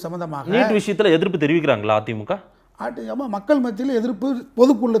தேர்வு சம்பந்தமாக நீட் விஷயத்துல எதிர்ப்பு தெரிவிக்கிறாங்களா அதிமுக? மக்கள் மத்தியில் எதிர்ப்பு,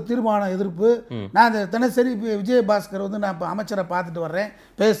 பொதுக்குள்ள தீர்மான எதிர்ப்பு. நான் தினசரி விஜயபாஸ்கர் நான் இப்போ அமைச்சரை பார்த்துட்டு வர்றேன்,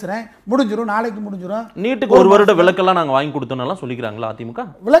 பேசுறேன், முடிஞ்சிடும், நாளைக்கு முடிஞ்சிடும். நீட்டுக்கு 1 வருட விலக்கெல்லாம் நாங்கள் வாங்கி கொடுத்தோம்னா சொல்லிக்கிறாங்களா அதிமுக?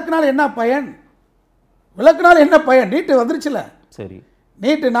 விலக்குனால என்ன பயன்? விலக்குனால என்ன பயன்? நீட்டு வந்துருச்சுல. சரி,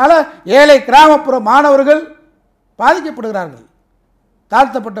 நீட்டுனால ஏழை கிராமப்புற மாணவர்கள் பாதிக்கப்படுகிறார்கள்.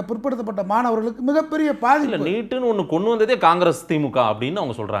 தாழ்த்தப்பட்ட பிற்படுத்தப்பட்ட மாணவர்களுக்கு மிகப்பெரிய பாதிப்பு. நீட்டுன்னு ஒன்று கொண்டு வந்ததே காங்கிரஸ் திமுக அப்படின்னு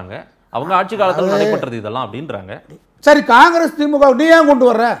அவங்க சொல்றாங்க. அவங்க ஆட்சி காலத்தில் நடைபெற்றது இதெல்லாம் அப்படின்றாங்க. சரி, காங்கிரஸ் திமுக நீ ஏன் கொண்டு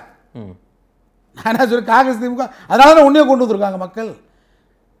வர்ற? நான் என்ன சொல்றேன், காங்கிரஸ் திமுக அதனால தான் உன்னையே கொண்டு வந்திருக்காங்க மக்கள்.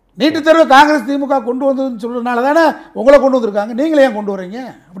 நீட்டு தேர்வு காங்கிரஸ் திமுக கொண்டு வந்ததுன்னு சொல்றதுனால தானே உங்களை கொண்டு வந்திருக்காங்க. நீங்களே ஏன் கொண்டு வர்றீங்க?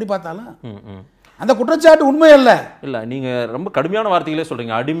 அப்படி பார்த்தாலும் அந்த குற்றச்சாட்டு உண்மை அல்ல. இல்ல, நீங்க ரொம்ப கடுமையான வார்த்தைகளே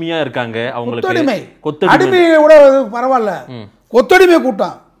சொல்றீங்க. அடிமையா இருக்காங்க அவங்களுக்கு. அடிமையை விட பரவாயில்ல, கொத்தடிமை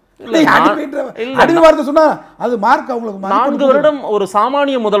கூட்டம். 4 வருடம் ஒரு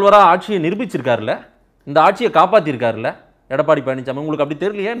சாமானிய முதல்வரா ஆட்சியை நிரூபிச்சிருக்காருல்ல, இந்த ஆட்சியை காப்பாத்திருக்காருல்ல எடப்பாடி பழனிசாமி. உங்களுக்கு அப்படி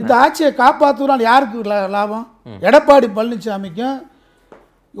தெரியலையே? இந்த ஆட்சியை காப்பாற்றுவதால் யாருக்கு லாபம்? எடப்பாடி பழனிசாமிக்கும்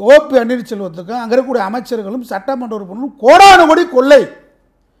ஓ பன்னீர்செல்வத்துக்கும் அங்கே இருக்கக்கூடிய அமைச்சர்களும் சட்டமன்ற உறுப்பினரும் கோடானு கோடி கொள்ளை,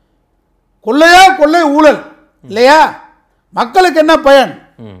 கொள்ளையா கொள்ளை ஊழல் இல்லையா? மக்களுக்கு என்ன பயன்?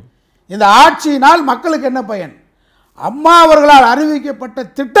 இந்த ஆட்சியினால் மக்களுக்கு என்ன பயன்? அம்மா அவர்களால் அறிவிக்கப்பட்ட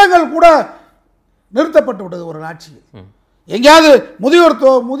திட்டங்கள் கூட நிறுத்தப்பட்டு விட்டது ஒரு ஆட்சியில். எங்கேயாவது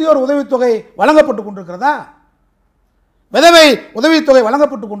முதியோர் உதவித்தொகை வழங்கப்பட்டு கொண்டிருக்கிறதா? விதவை உதவித்தொகை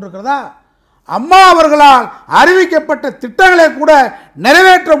வழங்கப்பட்டு கொண்டிருக்கிறதா? அம்மா அவர்களால் அறிவிக்கப்பட்ட திட்டங்களை கூட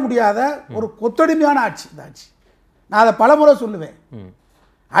நிறைவேற்ற முடியாத ஒரு கொத்தடிமையான ஆட்சி இந்த ஆட்சி. நான் அதை பலமுறை சொல்லுவேன்.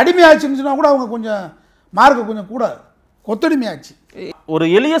 அடிமை ஆட்சின்னு சொன்னா கூட அவங்க கொஞ்சம் மார்க்கு கொஞ்சம் கூட கொத்தடிமை ஆட்சி. ஒரு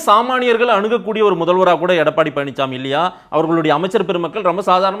எளிய சாமானியர்கள் அணுகக்கூடிய ஒரு முதல்வராக கூட எடப்பாடி பழனிசாமி இல்லையா? அவர்களுடைய அமைச்சர் பெருமக்கள் ரொம்ப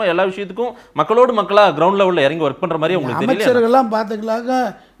சாதாரணமா எல்லா விஷயத்துக்கும் மக்களோடு மக்களா கிரவுண்ட் லெவல்ல இறங்கி ஒர்க் பண்ற மாதிரி உங்களுக்கு தெரியல. அமைச்சர்கள்லாம் பார்த்துக்கலாங்க.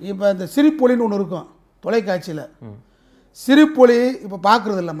 இப்போ இந்த சிரிப்பொலின்னு ஒன்று இருக்கும் தொலைக்காட்சியில், சிரிப்பொலி இப்போ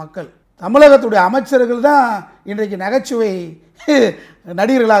பார்க்குறது இல்லை மக்கள். தமிழகத்துடைய அமைச்சர்கள் தான் இன்றைக்கு நகைச்சுவை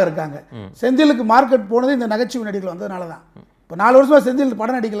நடிகர்களாக இருக்காங்க. செந்திலுக்கு மார்க்கெட் போனது இந்த நகைச்சுவை நடிகர்கள் வந்ததுனால தான். இப்போ 4 வருஷமாக செந்தில்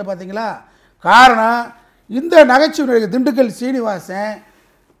படம் நடிக்கல பார்த்தீங்களா? காரணம் இந்த நகைச்சுவை நடிகர் திண்டுக்கல் சீனிவாசன்.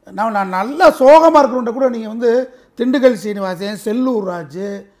 நான் நல்லா சோகமாக இருக்கிறவன்ட்ட கூட நீங்கள் வந்து திண்டுக்கல் சீனிவாசன், செல்லூர் ராஜு,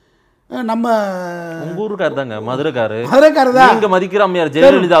 நம்ம ஊருக்கார் தாங்க, மதுரைக்காரு தான். இங்க மதிக்கிற அம்மையார்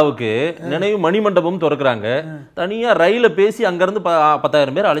ஜெயலலிதாவுக்கு நினைவு மணிமண்டபம் திறக்கிறாங்க. தனியா ரயில பேசி அங்கிருந்து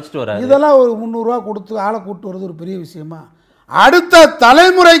 10,000 பேர் அழைச்சிட்டு வராங்க. இதெல்லாம் ஒரு 300 ரூபா கொடுத்து ஆளை கூட்டு வருது ஒரு பெரிய விஷயமா? அடுத்த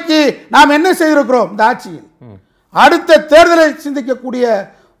தலைமுறைக்கு நாம் என்ன செய்திருக்கிறோம் இந்த ஆட்சியில்? அடுத்த தேர்தலை சிந்திக்கக்கூடிய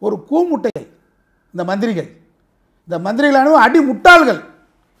ஒரு கூமுட்டைகள் இந்த மந்திரிகள். இந்த மந்திரிகள் அடி முட்டாள்கள்.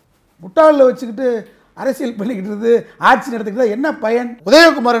 முட்டாளில் வச்சுக்கிட்டு அரசியல் பண்ணிக்கிட்டு ஆட்சி நடத்திக்கிட்டு என்ன பயன்?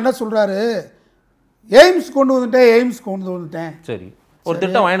 உதயகுமார் என்ன சொல்றாரு? எய்ம்ஸ் கொண்டு வந்துட்டேன். சரி, ஒரு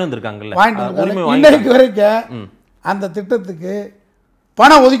திட்டம் வாங்கி வந்திருக்காங்கல்ல, இன்னைக்கு வரைக்கும் அந்த திட்டத்துக்கு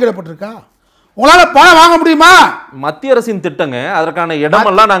பணம் ஒதுக்கிடப்பட்டிருக்கா? உங்களால பணம் வாங்க முடியுமா? மத்திய அரசின் திட்டங்க, அதற்கான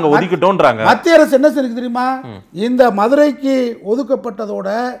இடமெல்லாம் நாங்க ஒதுக்கிட்டோம்ன்றாங்க. மத்திய அரசு என்ன செய்யுது தெரியுமா? இந்த மதுரைக்கு ஒதுக்கப்பட்டதோட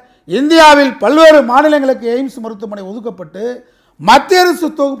இந்தியாவில் பல்வேறு மாநிலங்களுக்கு எய்ம்ஸ் மருத்துவமனை ஒதுக்கப்பட்டு மத்திய அரசு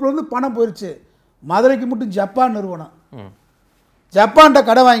தொகுப்புல பணம் போயிருச்சு. மதுரைக்கு மட்டும் ஜப்பான் நிறுவனம் ஜப்பான்கிட்ட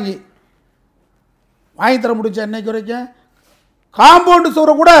கடை வாங்கி தர முடிஞ்ச இன்னைக்கு வரைக்கும் காம்பவுண்டு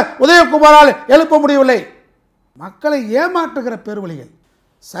சுவரை கூட உதயகுமாரால் எழுப்ப முடியவில்லை. மக்களை ஏமாற்றுகிற பேர்வழிகள்.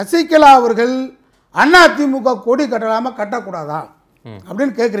 சசிகலா அவர்கள் அதிமுக கொடி கட்டலாமா கட்டக்கூடாதா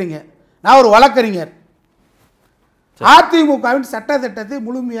அப்படின்னு கேட்குறீங்க. நான் ஒரு வழக்கறிஞர், அதிமுகவின் சட்ட திட்டத்தை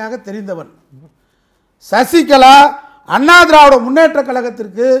முழுமையாக தெரிந்தவன். சசிகலா அண்ணா திராவிட முன்னேற்ற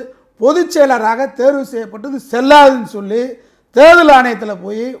கழகத்திற்கு பொதுச் செயலராக தேர்வு செய்யப்பட்டது செல்லாதுன்னு சொல்லி தேர்தல் ஆணையத்தில்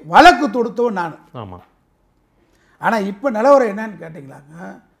போய் வழக்கு தொடுத்தவன் நான். ஆமாம். ஆனால் இப்போ நிலவரம் என்னன்னு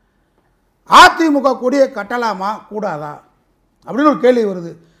கேட்டிங்களாங்க, அதிமுக கொடியை கட்டலாமா கூடாதா அப்படின்னு ஒரு கேள்வி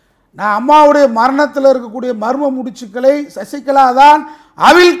வருது. நான் அம்மாவுடைய மரணத்தில் இருக்கக்கூடிய மர்ம முடிச்சுக்களை சசிகலா தான்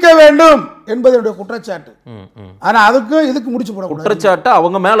அவிழ்க்க வேண்டும் என்பது என்னுடைய குற்றச்சாட்டு. ஆனா அதுக்கும் இதுக்கு முடிச்சு போட குற்றச்சாட்டு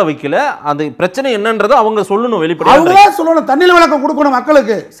அவங்க மேல வைக்கல. அந்த பிரச்சனை என்னன்றதை அவங்க சொல்லணும், வெளிப்படையா அவங்க சொல்லணும், தண்ணியில் விளக்கம் கொடுக்கணும்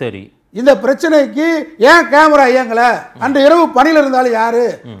மக்களுக்கு. சரி, இந்த பிரச்சனைக்கு ஏன் கேமரா இயங்கல? அன்று இரவு பணியில் இருந்தாலும் யாரு?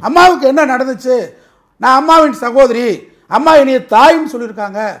 அம்மாவுக்கு என்ன நடந்துச்சு? நான் அம்மாவின் சகோதரி, அம்மா என்னைய தாயின்னு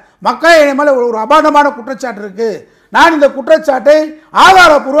சொல்லியிருக்காங்க. மக்கள் என் மேல ஒரு அபாண்டமான குற்றச்சாட்டு இருக்கு. நான் இந்த குற்றச்சாட்டை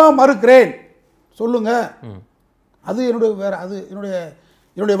ஆதாரப்பூர்வமாக மறுக்கிறேன் சொல்லுங்க. அது என்னுடைய வேற, அது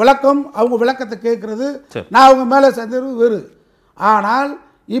என்னுடைய விளக்கம். அவங்க விளக்கத்தை கேட்கறது, நான் அவங்க மேல சந்தேகம் வேறு. ஆனால்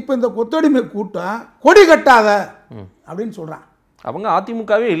இப்போ இந்த கொத்தடிமை கூட்டம் கொடி கட்டாத அப்படின்னு சொல்றான். அவங்க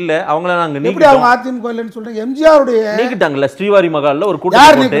அதிமுகவே இல்ல, அவங்கள நாங்க எப்படி அவங்க அதிமுக இல்லன்னு சொல்றீங்க? எம்ஜிஆருடைய நீக்கிட்டாங்கல ஸ்ரீவாரி மகால்ல ஒரு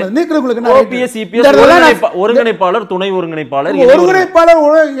கூட்டம் நீக்கிறதுக்கு ஓபிஎஸ் சிபிஎஸ் ஒருங்கிணைப்பாளர், துணை ஒருங்கிணைப்பாளர்,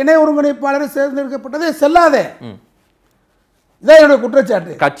 இணை ஒருங்கிணைப்பாளர் தேர்ந்தெடுக்கப்பட்டதே செல்லாதே. இதான் என்னுடைய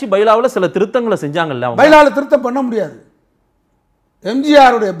குற்றச்சாட்டு. கட்சி பைலாவுல சில திருத்தங்களை செஞ்சாங்கல்ல, பைலால திருத்தம் பண்ண முடியாது.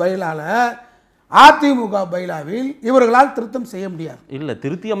 எம்ஜிஆருடைய பைலால அதிமுக பைலாவில் இவர்களால் திருத்தம் செய்ய முடியாது. இல்ல,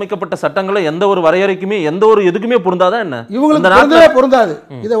 திருத்தி அமைக்கப்பட்ட சட்டங்களை எந்த ஒரு வரையறைக்குமே எந்த ஒரு எதுக்குமே பொருந்தாதான் என்ன? இவங்களுக்கு பொருந்தாது.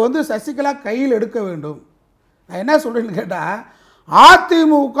 இதை சசிகலா கையில் எடுக்க வேண்டும். நான் என்ன சொல்றேன்னு கேட்டா,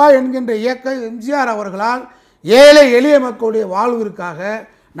 அதிமுக என்கின்ற இயக்கம் எம்ஜிஆர் அவர்களால் ஏழை எளிய மக்களுடைய வாழ்விற்காக,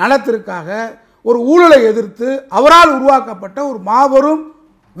 நலத்திற்காக ஒரு ஊழலை எதிர்த்து அவரால் உருவாக்கப்பட்ட ஒரு மாபெரும்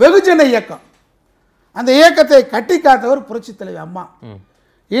வெகுஜன இயக்கம். அந்த இயக்கத்தை கட்டி காத்தவர் புரட்சி தலைவி அம்மா.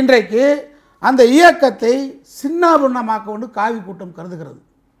 இன்றைக்கு அந்த இயக்கத்தை சின்னாபின்னமாக்க கொண்டு காவி கூட்டம் கருதுகிறது.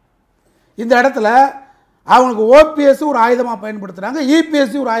 இந்த இடத்துல அவங்களுக்கு ஓபிஎஸ் ஒரு ஆயுதமாக பயன்படுத்துகிறாங்க,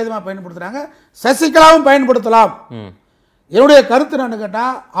 இபிஎஸ் ஒரு ஆயுதமாக பயன்படுத்துகிறாங்க, சசிகலாவும் பயன்படுத்தலாம். என்னுடைய கருத்து என்னன்னு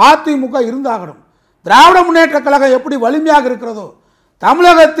கேட்டால், அதிமுக இருந்தாகணும். திராவிட முன்னேற்ற கழகம் எப்படி வலிமையாக இருக்கிறதோ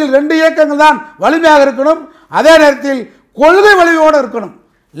தமிழகத்தில் 2 இயக்கங்கள் தான் வலிமையாக இருக்கணும். அதே நேரத்தில் கொள்கை வலிமையோடு இருக்கணும்,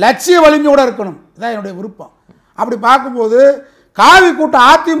 லட்சிய வலிமையோடு இருக்கணும். இதான் என்னுடைய விருப்பம். அப்படி பார்க்கும்போது காவி கூட்டம்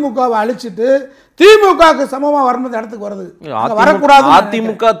அதிமுகவை அழிச்சிட்டு திமுகவுக்கு சமமா வரணும் இடத்துக்கு வருது. வரக்கூடாது.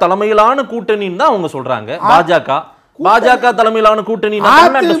 அதிமுக தலைமையிலான கூட்டணின்னு தான் அவங்க சொல்றாங்க. பாஜக தலைமையிலான கூட்டணி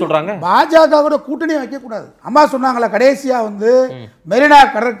சொல்றாங்க. பாஜக கூட கூட்டணி வைக்க கூடாது. அம்மா சொன்னாங்களா கடைசியா மெரினா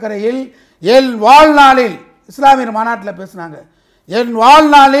கடற்கரையில் என் வாழ்நாளில் இஸ்லாமிய மாநாட்டில் பேசினாங்க. என்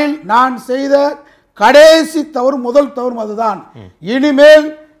வாழ்நாளில் நான் செய்த கடைசி தவறு, முதல் தவறு அதுதான். இனிமேல்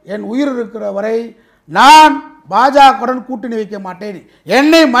என் உயிர் இருக்கிற வரை நான் பாஜகவுடன் கூட்டணி வைக்க மாட்டேன்,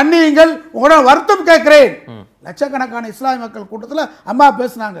 என்னை மன்னியுங்கள், உங்களுடன் வருத்தம் கேட்கிறேன். லட்சக்கணக்கான இஸ்லாமிய மக்கள் கூட்டத்தில் அம்மா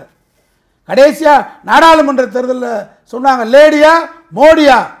பேசினாங்க. கடைசியா நாடாளுமன்ற தேர்தலில் சொன்னாங்க லேடியா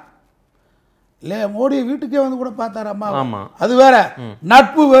மோடியா, மோடி வீட்டுக்கே வந்து கூட பார்த்தாரு அம்மா, அது வேற,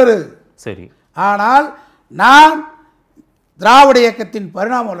 நட்பு வேறு. சரி. ஆனால் நான் திராவிட இயக்கத்தின்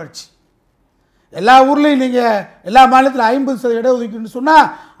பரிணாம வளர்ச்சி, எல்லா ஊர்லயும் நீங்க எல்லா மாநிலத்தில் 50% இடஒதுக்கீடு சொன்னா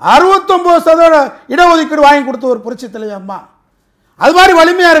 69% இடஒதுக்கீடு வாங்கி கொடுத்த ஒரு புரட்சி தலைவி அம்மா. அது மாதிரி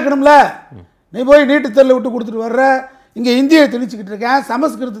வலிமையா இருக்கணும்ல. நீ போய் நீட்டு தேர்தல் விட்டு கொடுத்துட்டு வர்ற, இங்க இந்தியை திணிச்சுக்கிட்டு இருக்கேன்,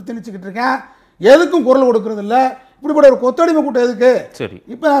 சமஸ்கிருதத்தை திணிச்சுக்கிட்டு இருக்கேன், எதுக்கும் குரல் கொடுக்கறது இல்லை. இப்படிப்பட்ட ஒரு கொத்தடிமை கூட்டம் எதுக்கு? சரி.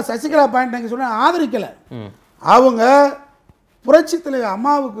 இப்போ நான் சசிகலா பாயிண்ட் நீங்க சொன்ன ஆதரிக்கல. அவங்க புரட்சி தலைவர்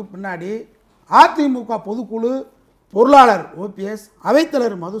அம்மாவுக்கு பின்னாடி அதிமுக பொதுக்குழு பொருளாளர் ஓபிஎஸ்,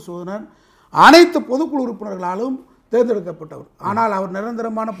 அவைத்தலைவர் மதுசூதனன், அனைத்து பொதுக்குழு உறுப்பினர்களாலும் தேர்ந்தெடுக்கப்பட்டவர். ஆனால் அவர்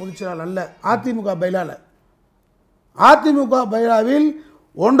நிரந்தரமான பொதுச்செயலாளர் அல்ல. அதிமுக பைலால, அதிமுக பைலாவில்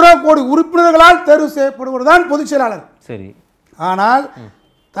 1.5 கோடி உறுப்பினர்களால் தேர்வு செய்யப்படுவர் தான் பொதுச் செயலாளர். சரி. ஆனால்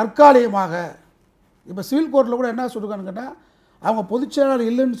தற்காலிகமாக இப்போ சிவில் கோர்ட்டில் கூட என்ன சொல்லிருக்கான்னு கேட்டால், அவங்க பொதுச் செயலாளர்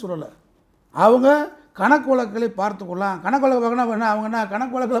இல்லைன்னு சொல்லலை, அவங்க கணக்கு வழக்குகளை பார்த்துக்கொள்ளலாம். கணக்கு வழக்கு பார்க்கணும் என்ன, அவங்க என்ன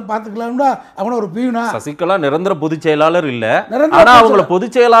கணக்கு வழக்குகளை பார்த்துக்கலாம்னா அவங்க ஒரு பியூனா. சசிகலா நிரந்தர பொதுச் செயலாளர் இல்ல, ஆனா அவங்கள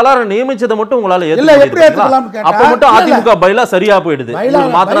பொதுச் செயலாளர் நியமிச்சதை மட்டும் உங்களால இல்ல எப்படி ஏத்துக்கலாம்னு கேட்டா, அப்ப மட்டும் அதிமுக பைலா சரியா போயிடுது.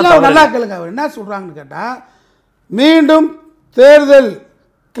 நல்லா கேளுங்க, அவர் என்ன சொல்றாங்கன்னு கேட்டா, மீண்டும் தேர்தல்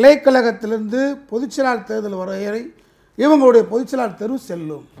கிளைக்கழகத்திலிருந்து பொதுச்செயலாளர் தேர்தல் வரை இவங்களுடைய பொதுச்செயலாளர் தேர்வு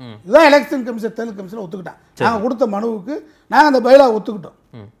செல்லும். இதுதான் எலெக்ஷன் கமிஷன் தேர்தல் கமிஷன் ஒத்துக்கிட்டான். நாங்கள் கொடுத்த மனுவுக்கு நாங்கள் அந்த பைலா ஒத்துக்கிட்டோம்.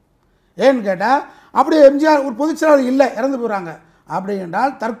 ஏன்னு கேட்டால், அப்படி எம்ஜிஆர் ஒரு பொதுச்செயலாளர் இல்லை, இறந்து போகிறாங்க அப்படி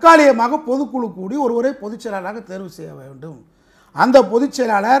என்றால் தற்காலிகமாக பொதுக்குழு கூடி ஒருவரை பொதுச்செயலாளராக தேர்வு செய்ய வேண்டும். அந்த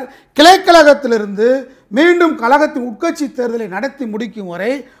பொதுச்செயலாளர் கிளைக்கழகத்திலிருந்து மீண்டும் கழகத்தின் உட்கட்சி தேர்தலை நடத்தி முடிக்கும்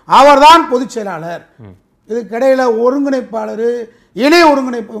வரை அவர்தான் பொதுச்செயலாளர். இதுக்கு இடையில ஒருங்கிணைப்பாளர், இணை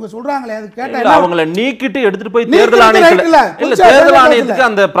ஒருங்கிணைப்பு சொல்றாங்களே, அது கேட்டா அவங்களை நீக்கிட்டு எடுத்துட்டு போய் தேர்தல் ஆணையத்துக்கு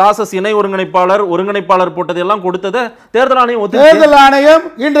அந்த ப்ராசஸ் இணை ஒருங்கிணைப்பாளர் போட்டது எல்லாம் கொடுத்தத தேர்தல் ஆணையம் தேர்தல் ஆணையம்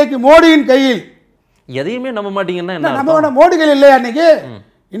இன்றைக்கு மோடியின் கையில். எதையுமே நம்ப மாட்டீங்கன்னா என்ன, நம்ம மோடி கையில் இல்லையா?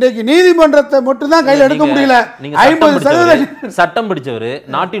 இன்னைக்கு நீதிமன்றத்தை மட்டும் தான் கையில் எடுக்க முடியல. 50% சட்டம் படிச்சவரு,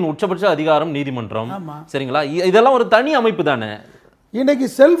 நாட்டின் உச்சபட்ச அதிகாரம் நீதிமன்றம், சரிங்களா? இதெல்லாம் ஒரு தனி அமைப்பு தானே. இன்னைக்கு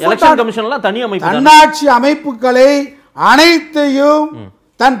செல்ஃப் எலெக்ஷன் கமிஷன் எல்லாம் தனி அமைப்பு, தன்னாட்சி அமைப்புகளை அனைத்தையும்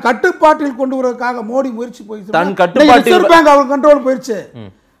தன் கட்டுப்பாட்டில் கொண்டு வருவதற்காக மோடி முயற்சி போயிடுச்சு. தன் கட்டுப்பாட்டில் ரிசர்வ் பேங்க் அவங்க கண்ட்ரோல் போயிடுச்சு.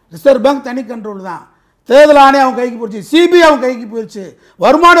 ரிசர்வ் பேங்க் தனி கண்ட்ரோல் தான். தேர்தல் ஆணையம் அவங்க கைக்கு போயிடுச்சு, சிபிஐ அவங்க கைக்கு போயிடுச்சு,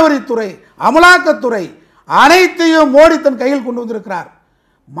 வருமான வரித்துறை, அமலாக்கத்துறை அனைத்தையும் மோடி தன் கையில் கொண்டு வந்திருக்கிறார்.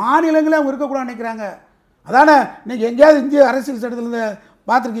 மாநிலங்களே அவங்க இருக்கக்கூடாது நினைக்கிறாங்க. அதானே நீங்க எங்கேயாவது இந்திய அரசியல் சட்டத்திலிருந்து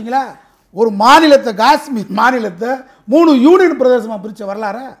பார்த்துருக்கீங்களா? ஒரு மாநிலத்தை, காஷ்மீர் மாநிலத்தை 3 யூனியன் பிரதேசமா பிரிச்ச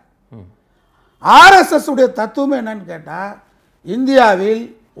வரலாறு. ஆர்எஸ்எஸ் உடைய தத்துவமே என்னன்னு கேட்டா, இந்தியாவில்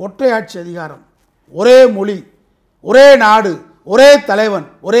ஒற்றையாட்சி அதிகாரம், ஒரே மொழி, ஒரே நாடு, ஒரே தலைவன்,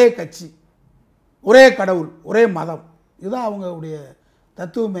 ஒரே கட்சி, ஒரே கடவுள், ஒரே மதம். இதுதான் அவங்களுடைய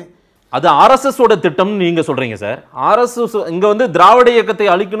தத்துவமே. அது ஆர்எஸ்எஸ் ஓட திட்டம் நீங்க சொல்றீங்க சார். ஆர்எஸ்எஸ் இங்க வந்து திராவிட இயக்கத்தை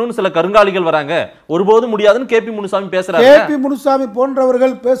அழிக்கணும்னு சில கருங்காலிகள் வராங்க, ஒருபோதும் முடியாதுன்னு கேபி முனுசாமி பேசுறாங்க. கேபி முனுசாமி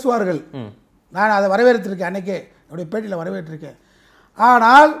போன்றவர்கள் பேசுவார்கள். நான் அதை வரவேற்றிருக்கேன், அன்னைக்கே என்னுடைய பேட்டியில் வரவேற்றிருக்கேன்.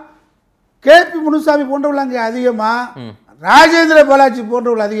 ஆனால் கேபி முனுசாமி போன்றவர்கள் அங்கே அதிகமா, ராஜேந்திர பாலாஜி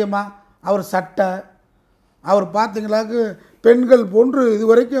போன்றவர்கள் அதிகமா. அவர் சட்டை, அவர் பார்த்தீங்களாக்கு பெண்கள் போன்று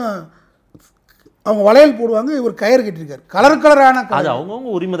இதுவரைக்கும் அவங்க வளையல் போடுவாங்க, இவர் கயிறு கட்டிருக்காரு, கலர் கலரான. அது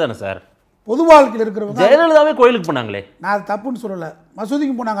அவங்கவுங்க உரிமை தானே சார். பொது வாழ்க்கையில் இருக்கிறவங்க. ஜெயலலிதாவே கோயிலுக்கு போனாங்களே, நான் தப்புன்னு சொல்லலை.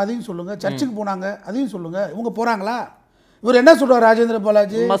 மசூதிக்கு போனாங்க, அதையும் சொல்லுங்க. சர்ச்சுக்கு போனாங்க, அதையும் சொல்லுங்க. இவங்க போறாங்களா? இவர் என்ன சொல்றாரு ராஜேந்திர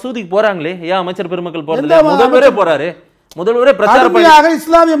பாலாஜி? மசூதிக்கு போறாங்களே, ஏன் அமைச்சர் பெருமக்கள் போறதில்லை? முதல்வரே போறாரு, முதல்வரே பிரச்சாரம்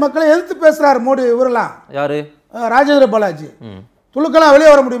இஸ்லாமிய மக்களை எதிர்த்து பேசுறாரு மோடி. இவரெல்லாம் யாரு? ராஜேந்திர பாலாஜி. துலுக்கெல்லாம்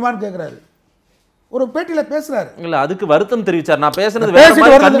வெளியே வர முடியுமான்னு கேட்கிறாரு, ஒரு பேட்டியில பேசுறாரு. இல்ல அதுக்கு வருத்தம் தெரிவிச்சார். நான் பேசுறது வேற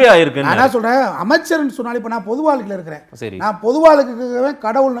மாதிரி கன்வே ஆயிருக்கு. நான் என்ன சொல்றேன், அமைச்சர்னு சொன்னாலும் இப்ப நான் பொது வாழ்க்கையில இருக்கிறேன். நான் பொது வாழ்க்கைக்கு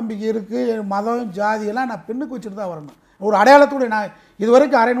கடவுள் நம்பிக்கை இருக்கு, மதம் ஜாதி எல்லாம் நான் பெண்ணுக்கு வச்சுட்டு தான் வரணும். ஒரு அடையாளத்தோட நான்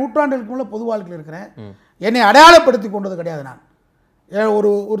இதுவரைக்கும் 1/2 நூற்றாண்டுக்கு முன்ன பொது வாழ்க்கையில் இருக்கிறேன். என்னை அடையாளப்படுத்தி கொண்டது கிடையாது. நான்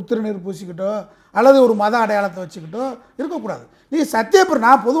ஒரு திருநீர் பூசிக்கிட்டோ அல்லது ஒரு மத அடையாளத்தை வச்சுக்கிட்டோ இருக்கக்கூடாது. நீ சத்தியப்பர்,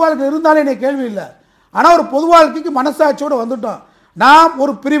 நான் பொது வாழ்க்கையில் இருந்தாலே என்னை கேள்வி இல்லை. ஆனால் ஒரு பொது வாழ்க்கைக்கு மனசாட்சியோடு வந்துட்டோம். நாம்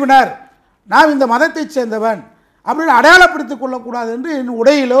ஒரு பிரிவினர், நான் இந்த மதத்தை சேர்ந்தவன் அப்படின்னு அடையாளப்படுத்திக் கொள்ளக்கூடாது என்று என்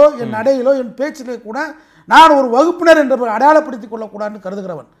உடையிலோ என் நடையிலோ என் பேச்சிலே கூட நான் ஒரு வகுப்பினர் என்ற அடையாளப்படுத்திக் கொள்ளக்கூடாதுன்னு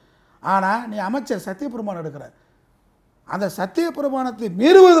கருதுகிறவன். ஆனால் நீ அமைச்சர் சத்தியப்பிரமாணம் எடுக்கிற, அந்த சத்திய பிரமாணத்தை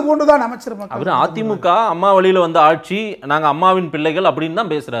மீறுவது போன்றுதான் அமைச்சர். அதிமுக அம்மா வழியில வந்த ஆட்சி, நாங்க அம்மாவின் பிள்ளைகள் அப்படின்னு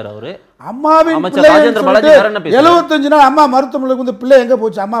தான் பேசுறாரு அவரு. அம்மாவின் 75 நாள் அம்மா மருத்துவமனைக்கு வந்து பிள்ளை எங்க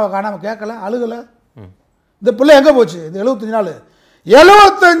போச்சு, அம்மாவை காணாம கேட்கல, அழுகல. இந்த பிள்ளை எங்க போச்சு? இந்த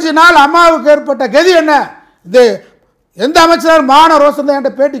 75 நாள் அம்மாவுக்கு ஏற்பட்ட கதி என்ன? இது எந்த அமைச்சர் மான ரோசம் தான்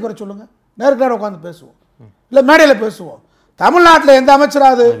என்கிட்ட பேட்டி குறை சொல்லுங்க. நேருக்கு உட்காந்து பேசுவோம், இல்லை மேடையில் பேசுவோம். தமிழ்நாட்டில் எந்த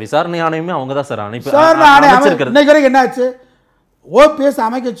அமைச்சராது விசாரணை ஆணையமே அவங்க தான் சார் விசாரணை ஆணையம் இன்னைக்கு வரைக்கும் என்னாச்சு? ஓபிஎஸ்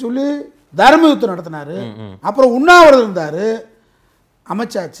அமைக்க சொல்லி தர்ம யுத்தம் நடத்தினாரு, அப்புறம் உண்ணாவிரதம் இருந்தாரு,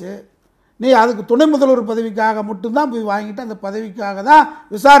 அமைச்சாச்சு. நீ அதுக்கு துணை முதல்வர் பதவிக்காக மட்டும்தான் போய் வாங்கிட்டு அந்த பதவிக்காக தான்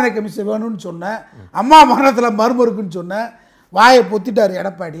விசாரணை கமிஷன் வேணும்னு சொன்னேன். அம்மா மரணத்தில் மர்மம் இருக்குன்னு சொன்னேன். வாயை பொத்திட்டார்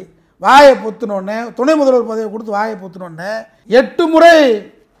எடப்பாடி. வாயை பொத்தினோடனே துணை முதல்வர் பதவியை கொடுத்து வாயை பொத்தினோடனே 8 முறை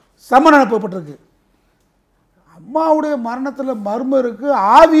சம்மன் அனுப்பப்பட்டிருக்கு. அம்மாவுடைய மரணத்தில் மர்மம் இருக்கு,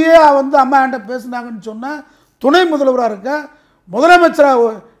 ஆவியே வந்து அம்மா என்கிட்ட பேசினாங்கன்னு சொன்ன துணை முதல்வராக இருக்க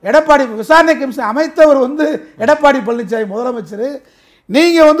முதலமைச்சராக எடப்பாடி விசாரணை கமிஷன் அமைத்தவர் வந்து எடப்பாடி பழனிசாமி முதலமைச்சர்.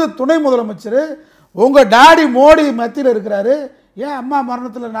 நீங்கள் வந்து துணை முதலமைச்சர். உங்கள் டாடி மோடி மத்தியில் இருக்கிறாரு. ஏன் அம்மா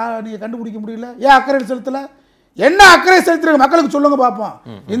மரணத்தில் நீங்கள் கண்டுபிடிக்க முடியல? ஏன் அக்கறை செலுத்தலை? என்ன அக்கறை செலுத்துறீங்க மக்களுக்கு சொல்லுங்க பார்ப்போம்.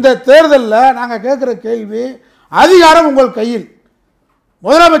 இந்த தேர்தலில் நாங்கள் கேட்குற கேள்வி, அதிகாரம் உங்கள் கையில்,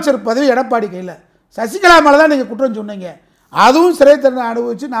 முதலமைச்சர் பதவி எடப்பாடி கையில். சசிகலா மேலே தான் நீங்கள் குற்றம் சொன்னீங்க. அதுவும் சிறை தண்டனை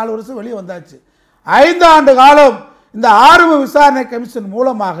அனுபவிச்சு 4 வருஷம் வெளியே வந்தாச்சு. 5 ஆண்டு காலம் இந்த ஆரம்ப விசாரணை கமிஷன்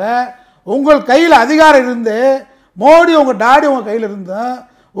மூலமாக உங்கள் கையில் அதிகாரம் இருந்து, மோடி உங்க டாடி உங்க கையில் இருந்து,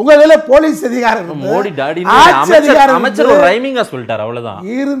 உங்க கையில போலீஸ் அதிகாரம் இருந்து, மோடி டாடி அமைச்சர் ஒரு ரைமிங்கா சொல்லிட்டார், அவ்வளவுதான்.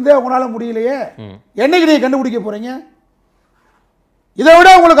 இருந்தே உங்களால முடியலையே. என்னைக்கு நீங்க கண்டுபிடிக்க போறீங்க? இதை விட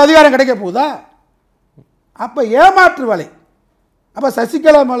உங்களுக்கு அதிகாரம் கிடைக்க போகுதா? அப்ப ஏமாற்று வேலை. அப்ப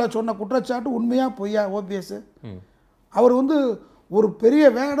சசிகலா மேல சொன்ன குற்றச்சாட்டு உண்மையா பொய்யா? ஓபிஎஸ் அவர் வந்து ஒரு பெரிய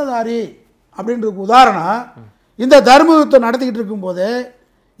வேடதாரி அப்படின்றதுக்கு உதாரணம், இந்த தர்ம யுத்தம் நடத்திக்கிட்டு இருக்கும் போது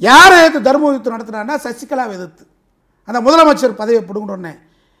யாரை எதிர்த்து தர்ம யுத்தம் நடத்தினா? சசிகலாவை எதிர்த்து அந்த முதலமைச்சர் பதவியை பிடுங்கினோடனே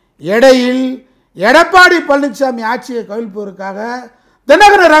இடையில் எடப்பாடி பழனிசாமி ஆட்சியை கவிழ்ப்பதற்காக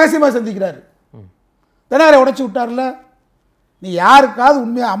தினகரை ரகசியமாக சந்திக்கிறார். தினகரை உடைச்சி விட்டார்ல. நீ யாருக்காவது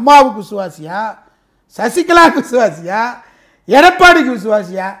உண்மையா அம்மாவுக்கு விசுவாசியா, சசிகலாவுக்கு விசுவாசியா, எடப்பாடிக்கு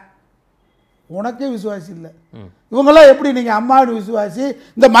விசுவாசியா? உனக்கே விசுவாசி இல்லை. இவங்கெல்லாம் எப்படி நீங்க அம்மாவுடைய விசுவாசி,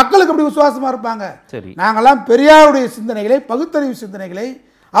 இந்த மக்களுக்கு எப்படி விசுவாசமா இருப்பாங்க? நாங்கெல்லாம் பெரியாருடைய சிந்தனைகளை, பகுத்தறிவு சிந்தனைகளை,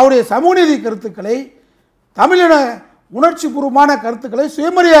 அவருடைய சமூகநீதி கருத்துக்களை, தமிழின உணர்ச்சி பூர்வமான கருத்துக்களை,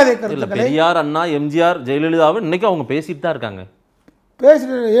 சுயமரியாதை கருத்துக்களை, பெரியார், அண்ணா, எம்ஜிஆர், ஜெயலலிதாவை இன்னைக்கு அவங்க பேசிட்டு தான் இருக்காங்க.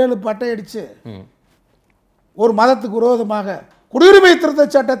 பேசிட்டு 7 பட்டை அடிச்சு ஒரு மதத்துக்கு விரோதமாக குடியுரிமை திருத்த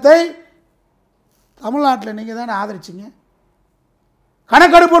சட்டத்தை தமிழ்நாட்டில் நீங்க தானே ஆதரிச்சிங்க.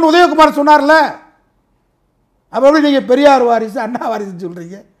 கணக்கெடுப்புன்னு உதயகுமார் சொன்னார்ல, அப்ப எப்படி நீங்க பெரியார் வாரிசு அண்ணா வாரிசுன்னு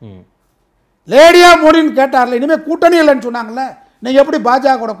சொல்றீங்க? லேடியா மோடின்னு கேட்டார்ல, இனிமே கூட்டணி இல்லைன்னு சொன்னாங்கல்ல, நீங்க எப்படி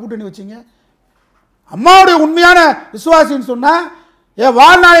பாஜக கூட கூட்டணி வச்சீங்க? அம்மாவுடைய உண்மையான விசுவாசின்னு சொன்னா என்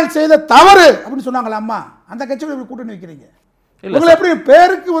வாழ்நாளில் செய்த தவறு அப்படின்னு சொன்னாங்களா அம்மா, அந்த கட்சியோட எப்படி கூட்டணி வைக்கிறீங்க? உங்களை எப்படி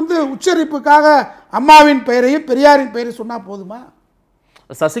பேருக்கு வந்து உச்சரிப்புக்காக அம்மாவின் பெயரையும் பெரியாரின் பெயரையும் சொன்னா போதுமா?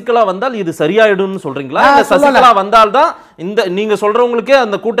 சசிகலா வந்தால் இது சரியாயிடும்னு சொல்றீங்களா? சசிகலா வந்தால் தான் இந்த நீங்க சொல்றவங்களுக்கே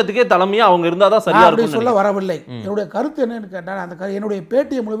அந்த கூட்டத்துக்கே தலைமையா அவங்க இருந்தாதான் சரியா இருக்கும் சொல்ல வரவில்லை. என்னுடைய கருத்து என்னன்னு கேட்டால், அந்த என்னுடைய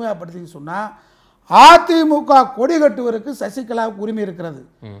பேட்டியை முழுமையாக படுத்தி சொன்னா, அதிமுக கொடி கட்டுவதற்கு சசிகலாவுக்கு உரிமை இருக்கிறது.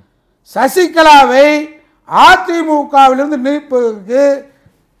 சசிகலாவை அதிமுகவிலிருந்து நீப்பதற்கு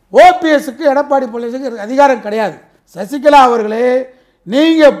ஓபிஎஸ்க்கு எடப்பாடி பழனிசாமிக்கு அதிகாரம் கிடையாது. சசிகலா அவர்களே,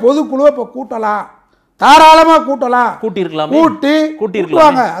 நீங்க பொதுக்குழுவை இப்ப கூட்டலாம், தாராளமா கூட்டலாம்,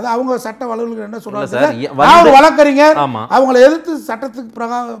 கூட்டிருக்காங்க. அது அவங்க சட்ட வல்லுநர்கள் என்ன சொல்றாங்க, வழக்கறிஞர் அவங்களை எதிர்த்து சட்டத்துக்கு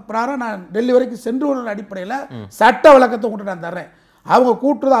பிரகாரம் நான் டெல்லி வரைக்கும் சென்று அடிப்படையில் சட்ட விளக்கத்தை கொண்டு நான் தர்றேன். அவங்க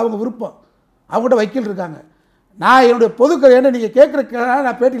கூட்டுறது அவங்க விருப்பம், அவங்ககிட்ட வக்கீல் இருக்காங்க. நான் என்னுடைய பொதுக்குழு என்ன நீங்க கேட்கிற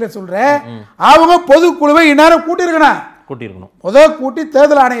நான் பேட்டியில சொல்றேன், அவங்க பொதுக்குழுவை இந்நேரம் கூட்டியிருக்கணும். முதல் கூட்டி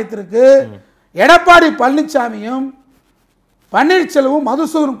தேர்தல் ஆணையத்திற்கு எடப்பாடி பழனிசாமியும் பன்னீர்செல்வம்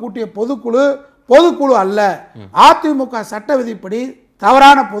மதுசூதனும் கூட்டிய பொதுக்குழு அல்ல, அதிமுக சட்ட விதிப்படி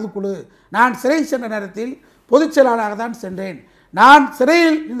தவறான பொதுக்குழு. நான் சிறை சென்ற நேரத்தில் பொதுச் செயலாளராக தான் சென்றேன். நான்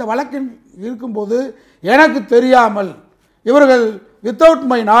சிறையில் இந்த வழக்கில் இருக்கும்போது எனக்கு தெரியாமல் இவர்கள் வித்தவுட்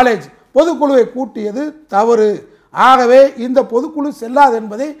மை நாலேஜ் பொதுக்குழுவை கூட்டியது தவறு. ஆகவே இந்த பொதுக்குழு செல்லாது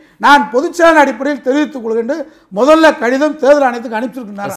என்பதை நான் பொதுச் செயலாளர் அடிப்படையில் தெரிவித்துக் கொள்கின்ற முதல்ல கடிதம் தேர்தல் ஆணையத்துக்கு அனுப்பிச்சிருக்கிறார்.